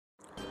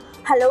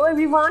Hello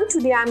everyone,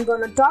 today I'm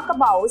gonna talk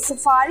about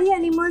safari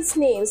animals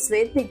names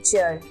with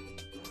picture.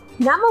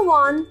 Number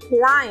 1,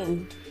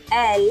 lion.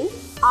 L-I-O-N,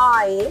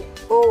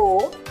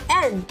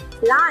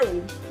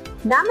 lion.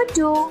 Number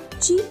 2,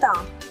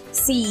 cheetah.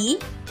 C-H-E-E-T-A-H,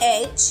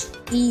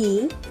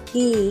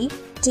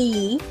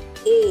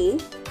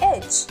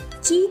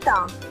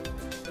 cheetah.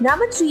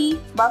 Number 3,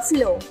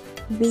 buffalo.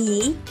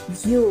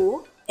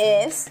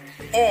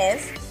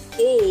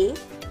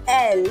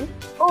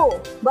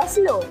 B-U-F-F-A-L-O,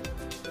 buffalo.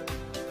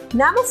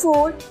 Number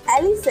 4,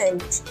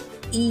 elephant.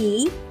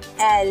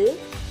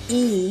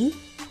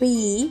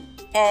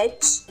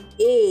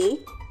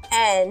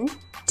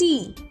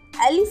 E-L-E-P-H-A-N-T,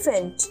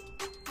 elephant.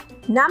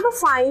 Number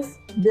 5,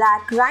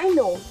 black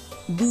rhino.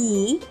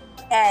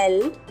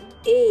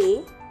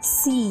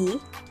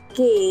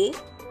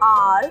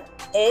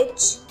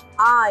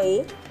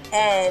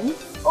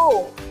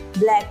 B-L-A-C-K-R-H-I-N-O,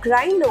 black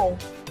rhino.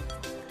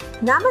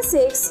 Number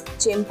 6,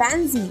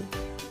 chimpanzee.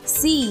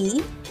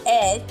 C-H-I-M-P-A-N-Z-E-E,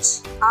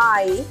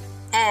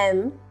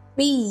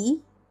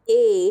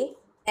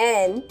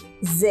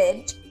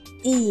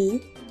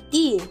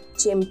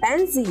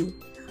 chimpanzee.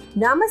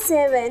 Number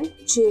 7,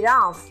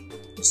 giraffe.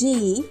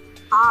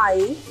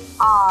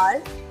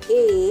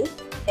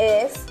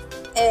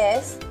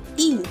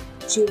 G-I-R-A-F-F-E,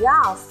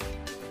 giraffe.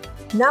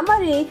 Number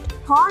 8,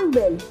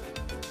 hornbill.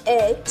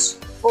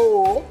 H-O-R-N-B-I-L-L,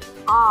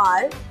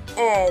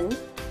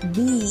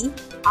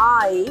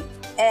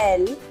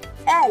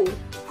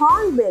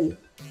 hornbill.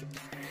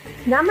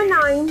 Number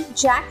 9,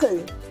 jackal.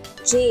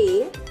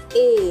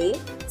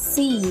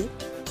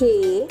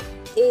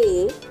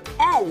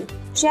 J-A-C-K-A-L,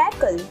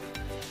 jackal.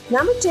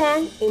 Number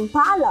 10,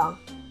 impala.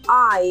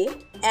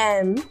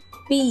 I-M-P-A-L-A,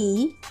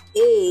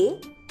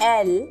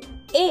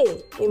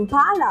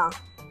 impala.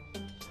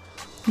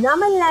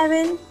 Number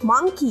 11,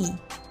 monkey.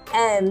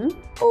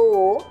 M-O-N-K-E-Y,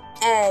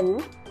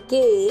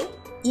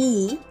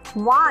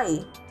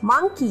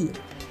 monkey.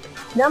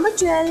 Number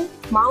 12,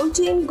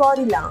 mountain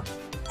gorilla.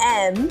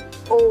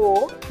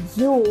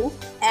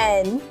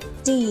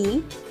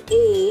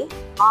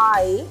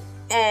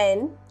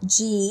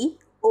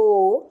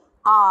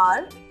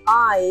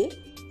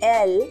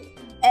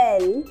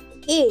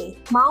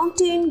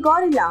 mountain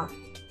gorilla.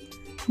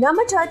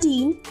 Number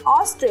 13,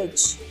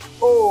 ostrich.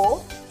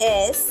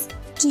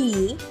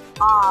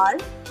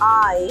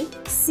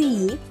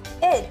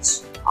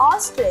 O-S-T-R-I-C-H,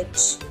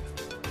 ostrich.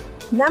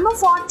 Number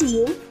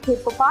 14,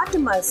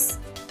 hippopotamus.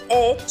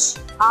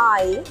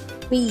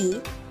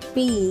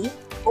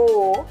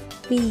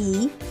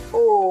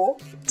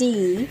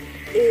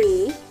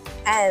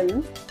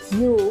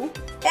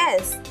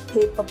 H-I-P-P-O-T-A-M-U-S,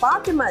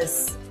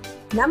 hippopotamus.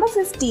 Number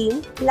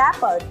 15,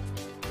 leopard.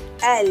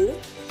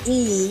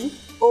 L-E-O-P-A-R-D,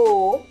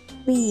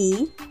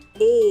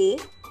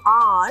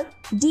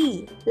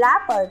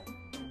 leopard.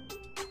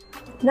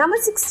 Number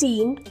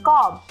 16,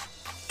 cob.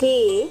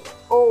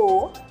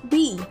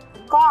 K-O-B,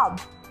 cob.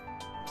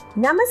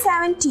 Number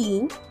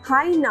 17,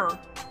 hyena.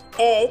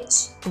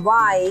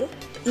 H-Y-E-N-A,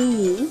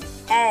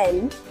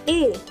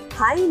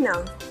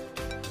 hyena.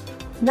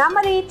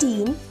 Number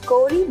 18,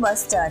 Kori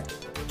bustard.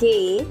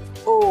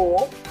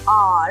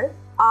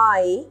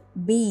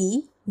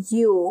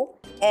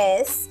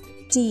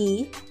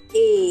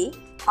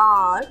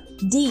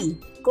 K-O-R-I-B-U-S-T-A-R-D,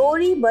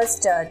 Kori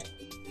bustard.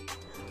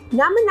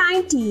 Number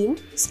 19,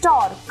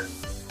 stork.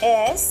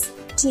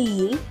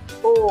 S-T-O-R-K,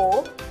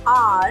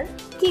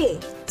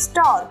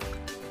 stork.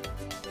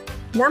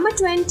 Number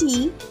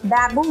 20,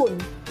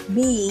 baboon.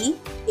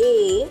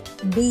 B-A-B-O-O-N,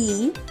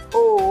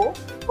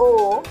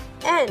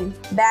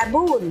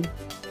 baboon.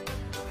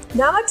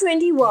 Number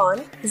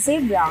 21,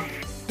 zebra.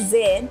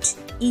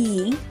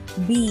 Z-E-B-R-A,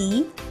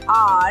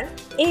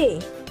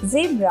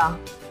 zebra.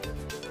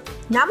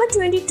 Number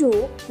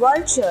 22,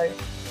 vulture.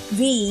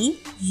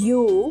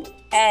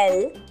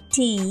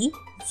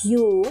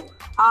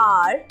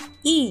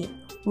 V-U-L-T-U-R-E,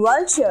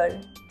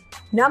 vulture.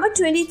 Number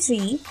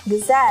 23,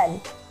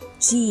 gazelle.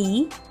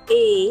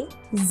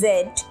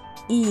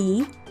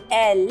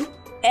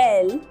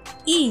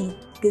 G-A-Z-E-L-L-E,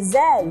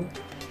 gazelle.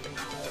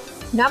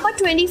 Number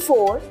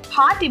 24,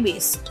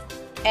 hartebeest.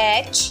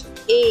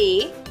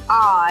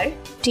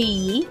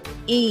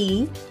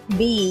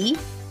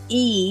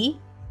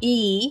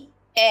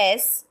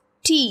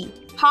 H-A-R-T-E-B-E-E-S-T,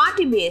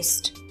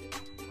 hartebeest.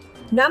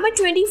 Number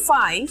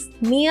 25,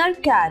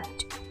 meerkat.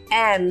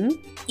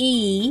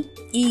 M-E-E-R-K-A-T,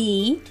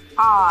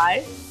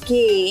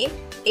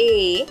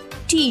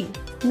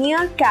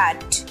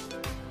 meerkat.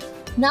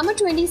 Number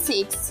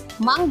 26,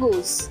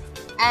 mongoose.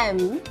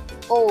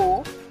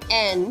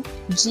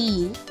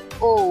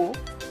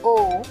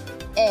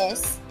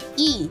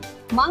 M-O-N-G-O-O-S-E,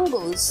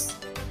 mongoose.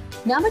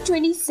 Number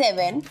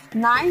 27,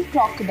 Nile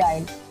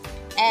crocodile.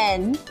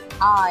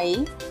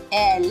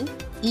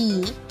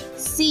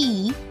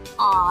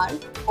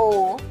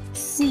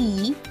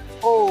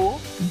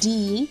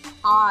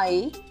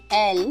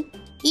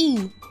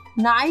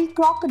 Nile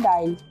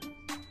crocodile.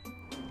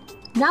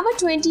 Number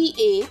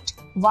 28,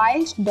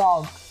 wild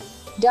dog.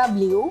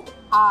 W-I-L-D-D-O-G,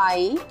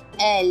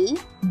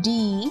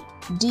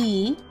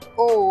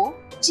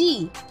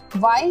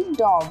 wild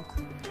dog.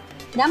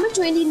 Number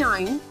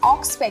 29,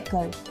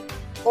 oxpecker.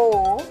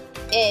 O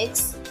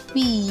X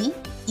P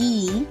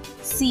E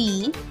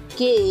C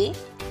K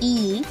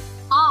E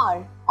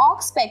R.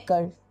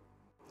 Oxpecker.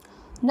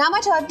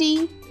 Number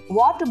 30.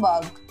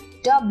 Waterbug.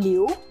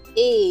 W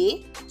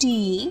A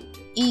T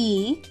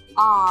E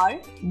R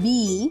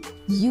B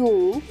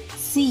U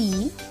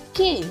C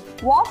K.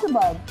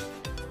 Waterbug.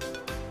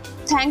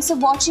 Thanks for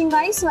watching,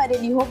 guys. So I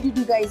really hope you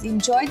guys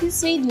enjoyed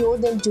this video.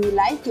 Then do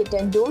like it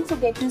and don't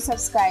forget to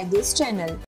subscribe this channel.